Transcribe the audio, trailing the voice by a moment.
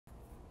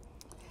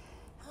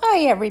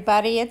Hi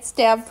everybody, it's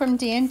Deb from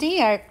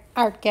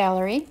Art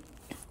Gallery.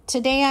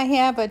 Today I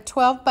have a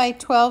 12 by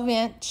 12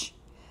 inch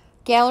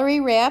gallery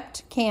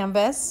wrapped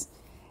canvas,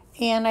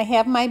 and I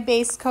have my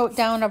base coat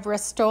down of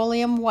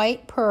Rustoleum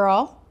white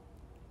pearl.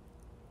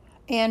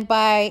 And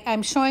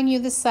I'm showing you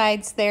the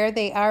sides there.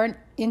 They are 1.5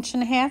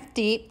 inches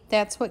deep.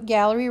 That's what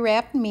gallery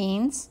wrapped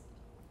means.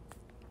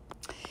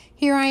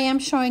 Here I am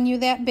showing you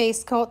that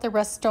base coat, the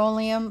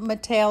Rustoleum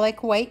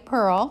metallic white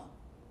pearl.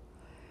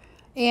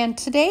 And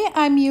today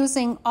I'm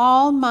using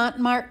all Mont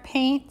Marte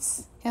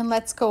paints, and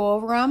let's go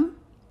over them.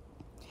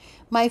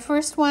 My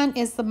first one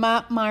is the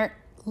Mont Marte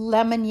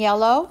lemon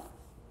yellow.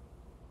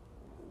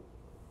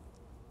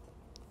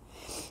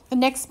 The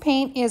next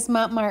paint is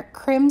Mont Marte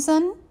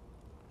crimson.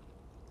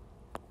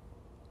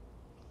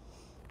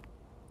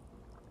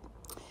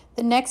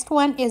 The next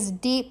one is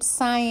deep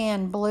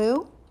cyan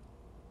blue.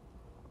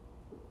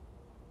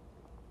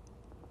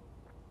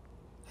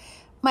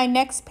 My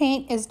next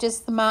paint is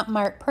just the Mont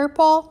Marte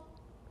purple.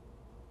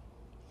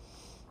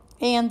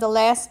 And the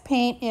last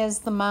paint is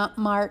the Mont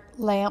Marte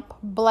lamp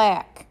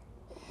black.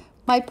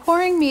 My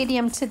pouring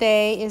medium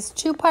today is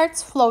 2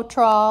 parts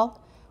Floetrol,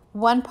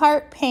 1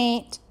 part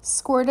paint,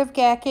 squirt of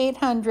GAC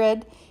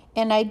 800,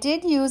 and I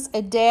did use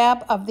a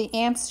dab of the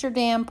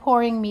Amsterdam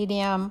pouring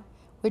medium,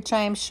 which I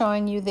am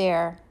showing you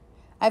there.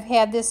 I've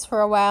had this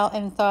for a while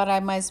and thought I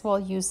might as well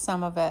use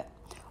some of it.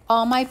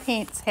 All my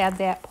paints had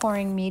that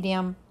pouring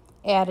medium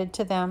added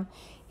to them.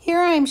 Here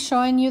I am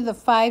showing you the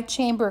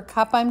 5-chamber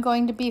cup I'm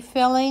going to be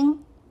filling.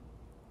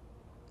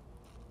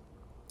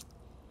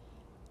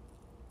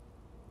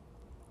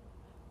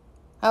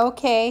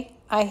 Okay,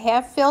 I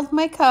have filled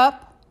my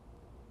cup.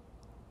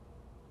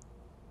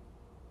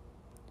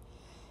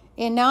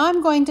 And now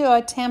I'm going to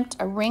attempt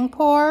a ring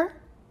pour.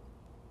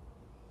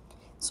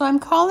 So I'm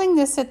calling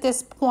this at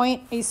this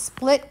point a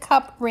split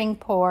cup ring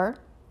pour.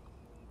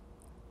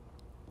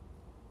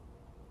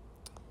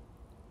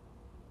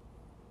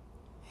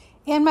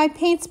 And my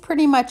paints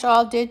pretty much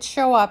all did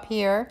show up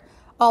here,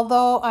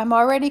 although I'm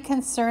already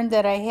concerned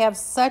that I have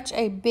such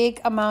a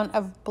big amount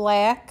of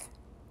black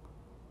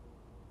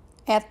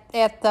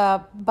at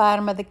the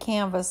bottom of the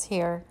canvas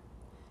here.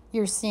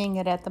 You're seeing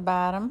it at the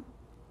bottom.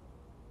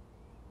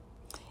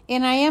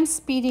 And I am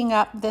speeding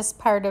up this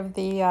part of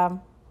the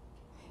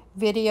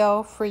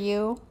video for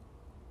you.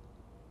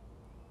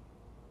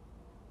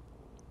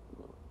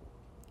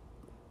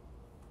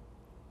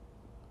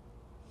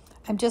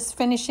 I'm just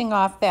finishing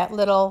off that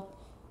little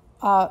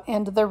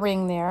end of the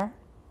ring there.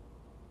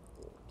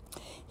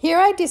 Here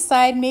I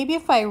decide maybe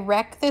if I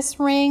wreck this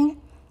ring,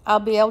 I'll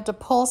be able to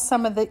pull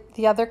some of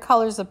the other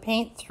colors of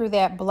paint through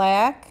that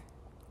black,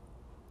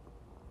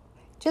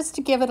 just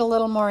to give it a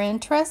little more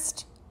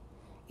interest.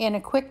 And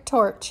a quick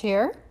torch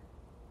here.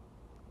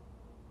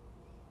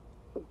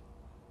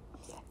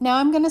 Now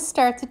I'm going to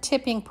start the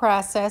tipping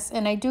process,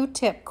 and I do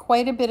tip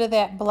quite a bit of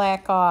that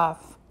black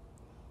off.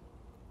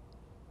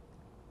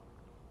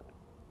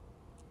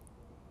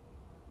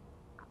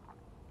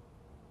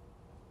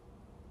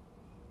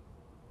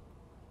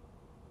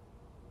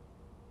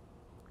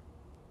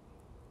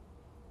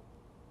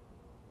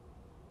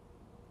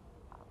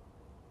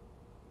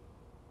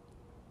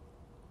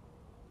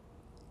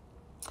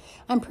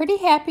 I'm pretty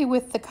happy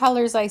with the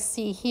colors I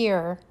see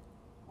here.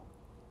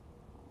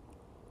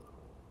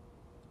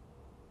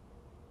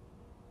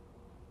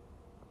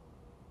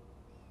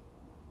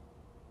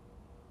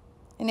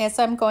 And as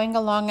I'm going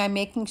along, I'm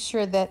making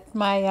sure that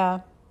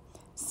my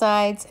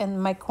sides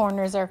and my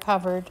corners are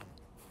covered.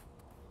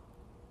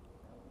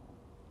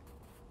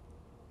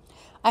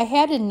 I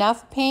had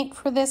enough paint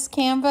for this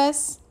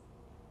canvas.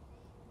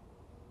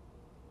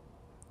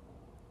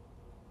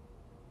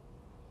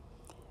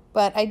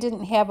 But I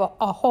didn't have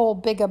a whole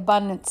big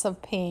abundance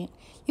of paint.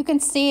 You can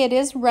see it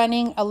is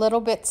running a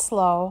little bit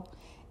slow.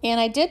 And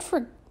I did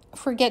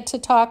forget to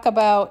talk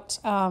about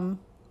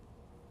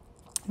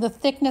the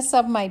thickness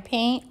of my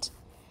paint,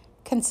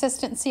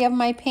 consistency of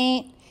my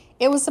paint.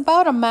 It was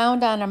about a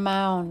mound on a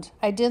mound.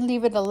 I did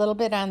leave it a little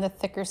bit on the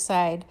thicker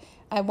side.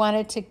 I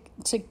wanted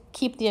to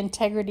keep the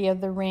integrity of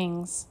the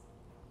rings.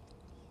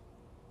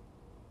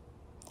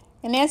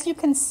 And as you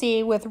can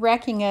see, with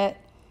wrecking it,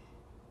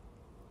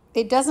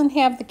 it doesn't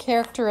have the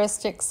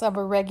characteristics of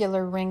a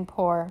regular ring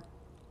pour.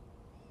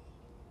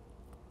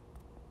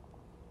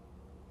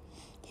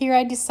 Here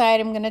I decide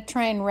I'm going to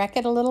try and wreck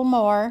it a little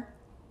more.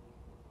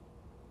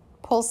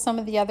 Pull some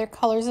of the other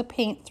colors of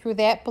paint through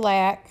that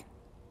black.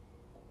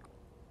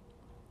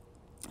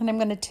 And I'm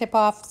going to tip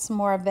off some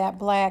more of that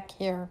black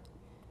here.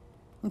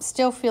 I'm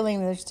still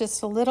feeling there's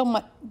just a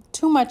little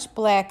too much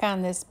black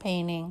on this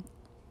painting.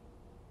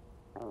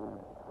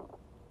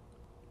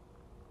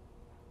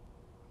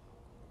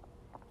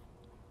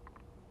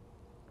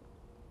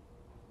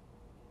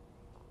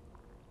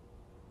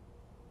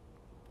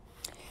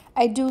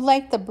 I do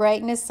like the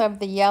brightness of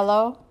the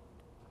yellow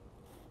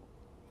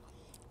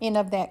and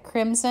of that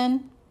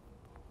crimson.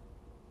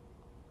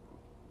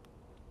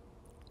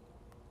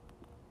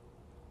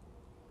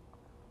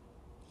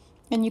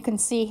 And you can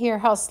see here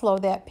how slow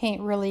that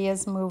paint really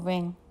is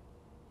moving.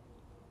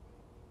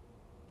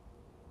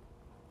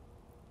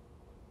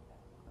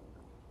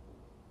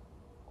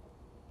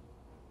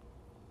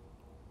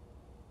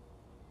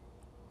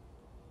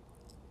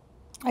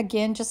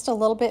 Again, just a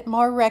little bit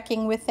more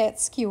wrecking with that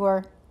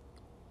skewer.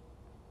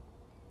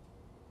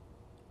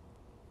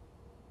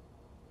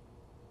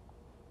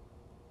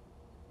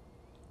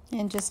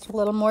 And just a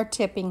little more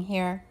tipping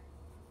here.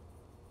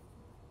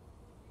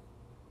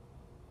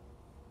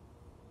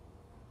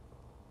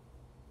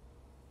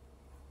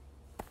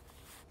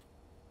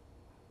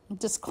 I'm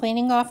just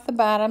cleaning off the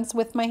bottoms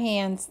with my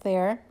hands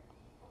there.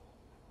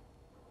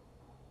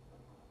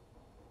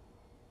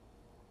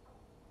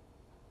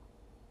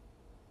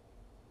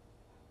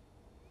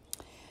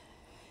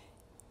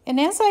 And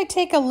as I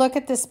take a look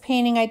at this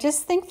painting, I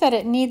just think that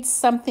it needs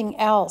something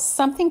else,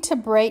 something to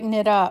brighten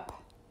it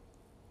up.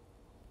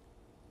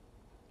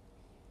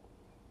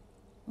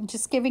 I'm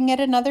just giving it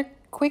another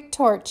quick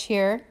torch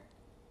here.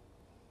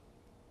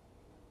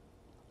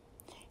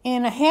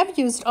 And I have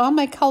used all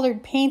my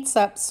colored paints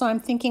up, so I'm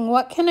thinking,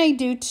 what can I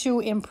do to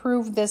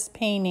improve this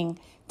painting,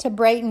 to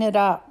brighten it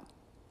up?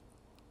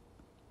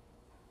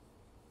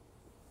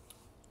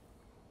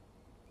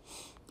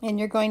 And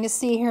you're going to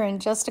see here in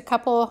just a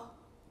couple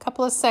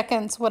of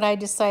seconds what I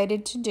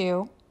decided to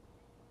do.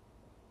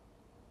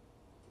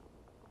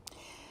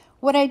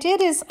 What I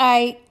did is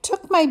I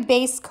took my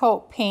base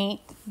coat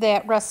paint,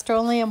 that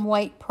Rustoleum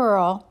White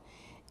Pearl,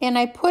 and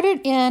I put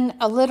it in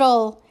a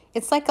little,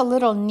 it's like a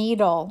little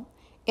needle,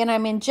 and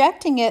I'm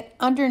injecting it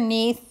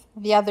underneath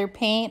the other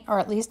paint, or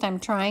at least I'm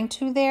trying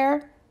to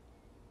there.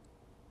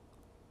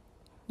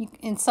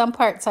 In some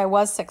parts I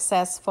was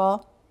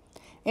successful.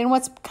 And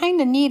what's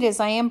kind of neat is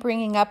I am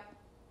bringing up,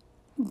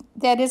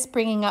 that is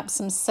bringing up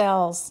some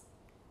cells.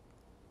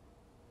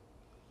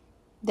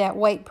 That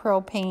white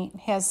pearl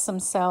paint has some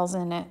cells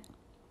in it.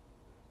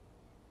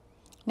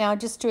 Now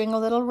just doing a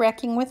little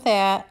wrecking with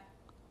that.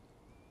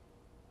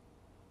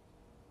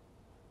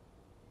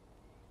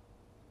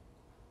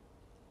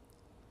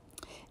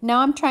 Now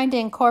I'm trying to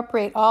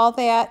incorporate all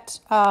that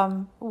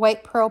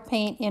white pearl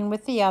paint in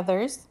with the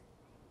others.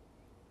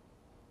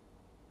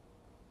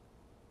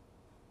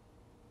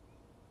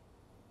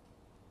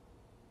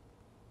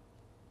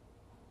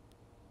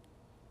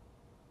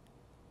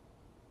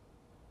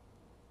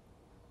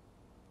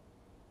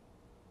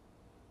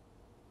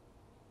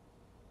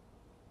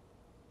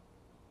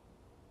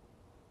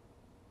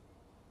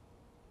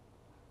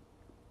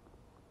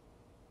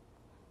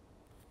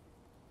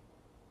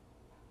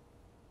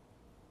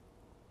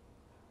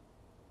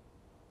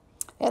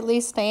 At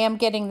least I am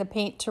getting the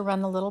paint to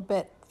run a little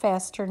bit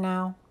faster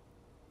now.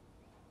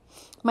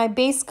 My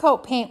base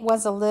coat paint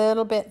was a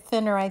little bit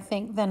thinner, I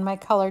think, than my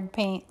colored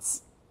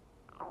paints.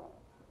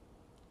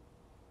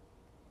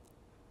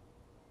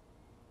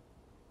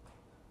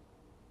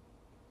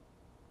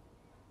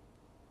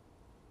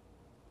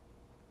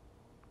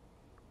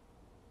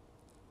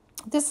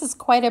 This is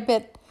quite a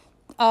bit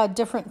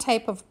different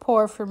type of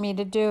pour for me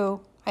to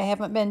do. I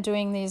haven't been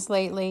doing these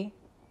lately.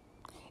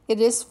 It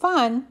is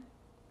fun.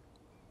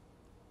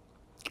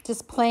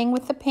 Just playing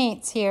with the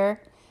paints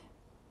here,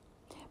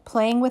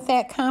 playing with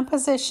that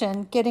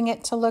composition, getting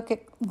it to look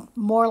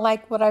more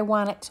like what I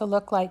want it to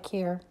look like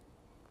here.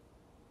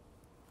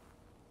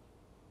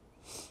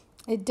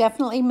 It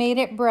definitely made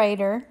it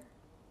brighter.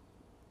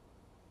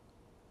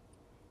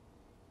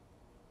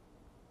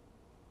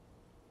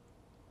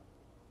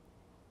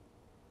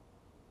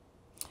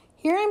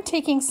 Here I'm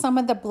taking some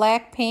of the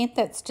black paint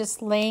that's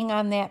just laying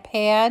on that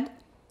pad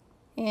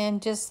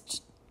and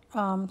just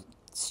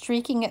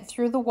streaking it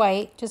through the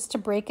white just to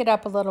break it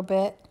up a little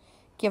bit,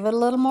 give it a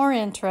little more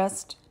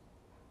interest.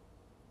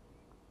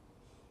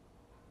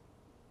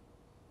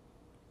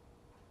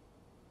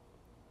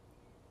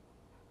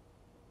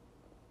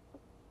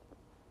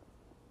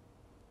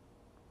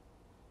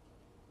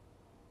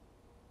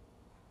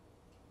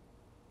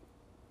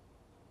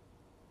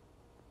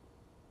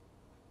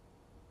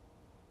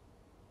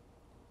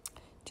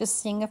 Just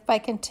seeing if I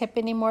can tip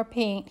any more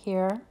paint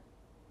here.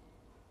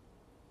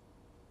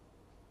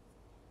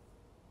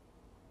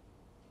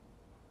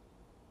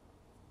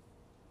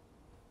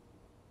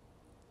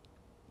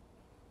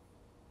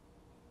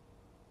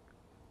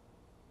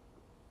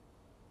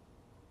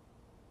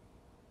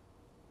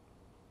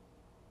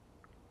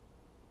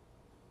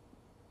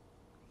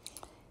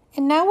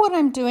 And now what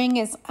I'm doing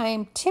is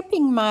I'm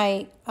tipping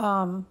my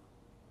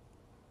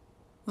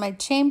my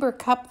chamber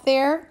cup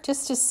there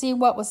just to see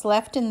what was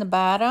left in the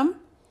bottom,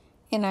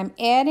 and I'm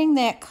adding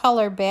that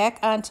color back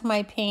onto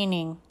my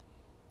painting.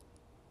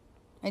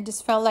 I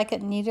just felt like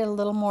it needed a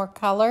little more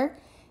color,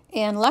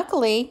 and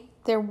luckily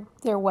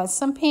there was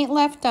some paint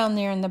left down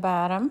there in the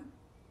bottom.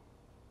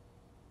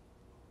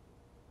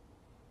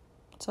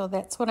 So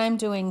that's what I'm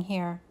doing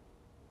here.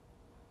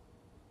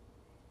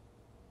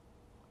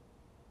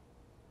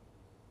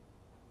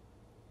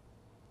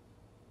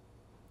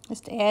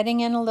 Just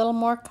adding in a little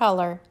more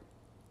color.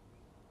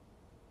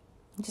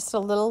 Just a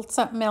little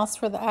something else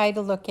for the eye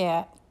to look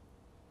at.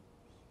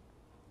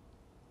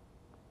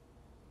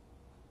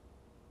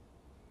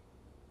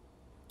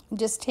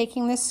 Just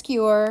taking the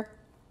skewer,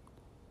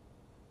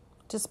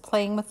 just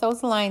playing with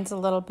those lines a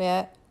little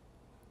bit.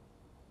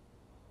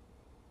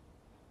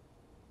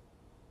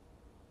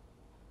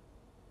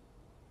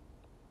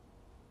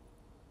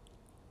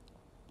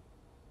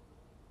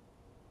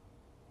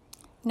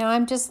 Now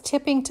I'm just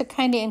tipping to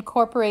kind of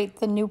incorporate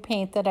the new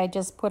paint that I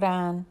just put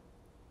on.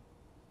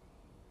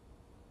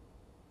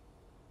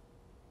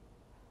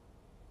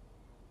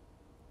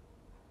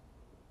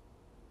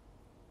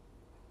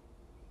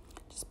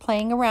 Just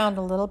playing around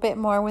a little bit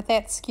more with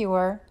that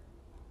skewer.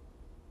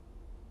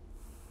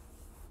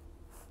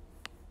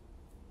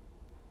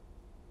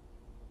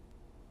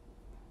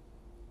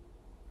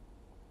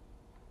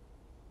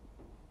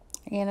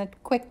 And a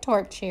quick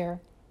torch here.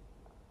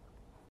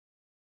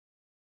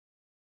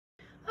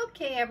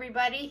 Okay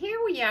everybody, here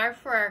we are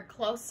for our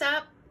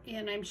close-up,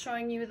 and I'm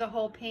showing you the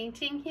whole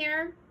painting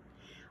here.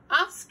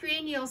 Off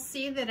screen you'll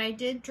see that I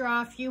did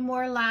draw a few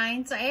more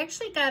lines. I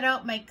actually got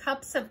out my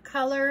cups of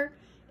color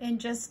and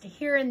just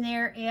here and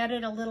there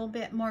added a little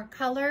bit more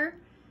color.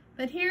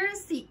 But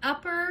here's the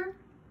upper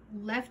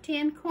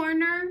left-hand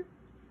corner.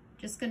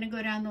 Just going to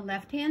go down the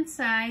left-hand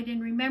side,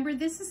 and remember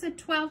this is a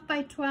 12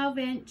 by 12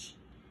 inch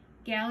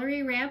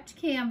gallery wrapped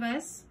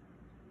canvas.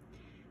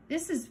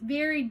 This is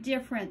very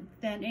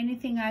different than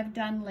anything I've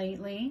done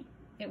lately.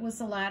 It was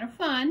a lot of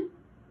fun.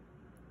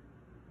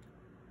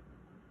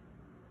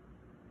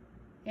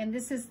 And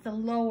this is the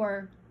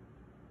lower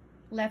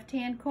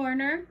left-hand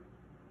corner.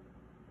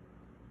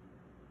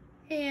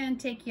 And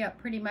take you up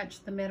pretty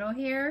much the middle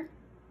here.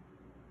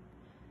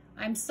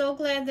 I'm so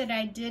glad that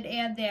I did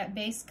add that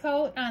base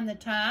coat on the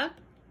top.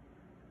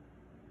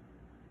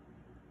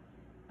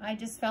 I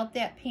just felt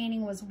that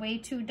painting was way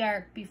too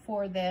dark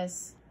before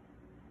this.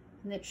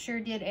 And it sure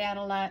did add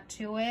a lot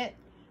to it.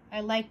 I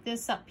like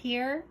this up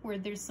here where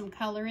there's some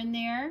color in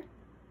there.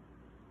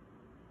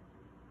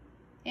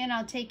 And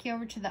I'll take you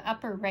over to the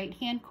upper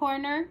right-hand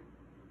corner.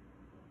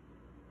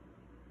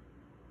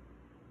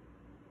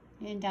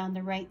 And down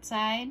the right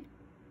side.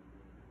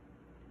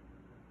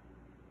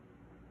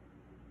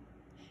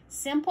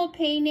 Simple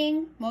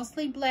painting,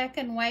 mostly black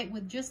and white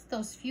with just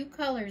those few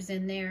colors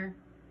in there.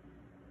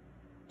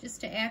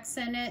 Just to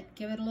accent it,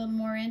 give it a little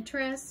more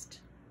interest.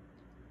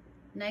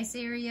 Nice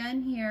area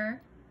in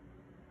here.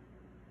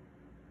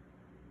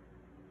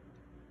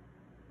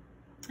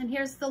 And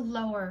here's the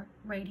lower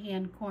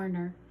right-hand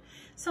corner.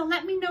 So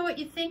let me know what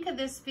you think of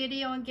this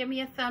video and give me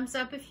a thumbs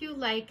up if you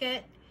like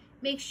it.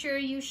 Make sure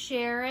you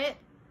share it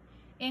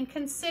and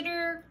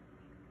consider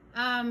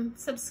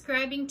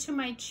subscribing to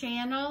my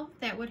channel.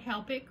 That would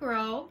help it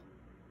grow.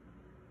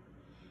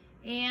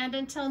 And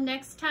until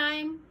next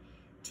time,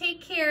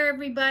 take care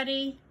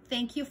everybody.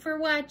 Thank you for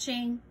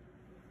watching.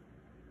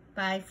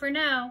 Bye for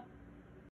now.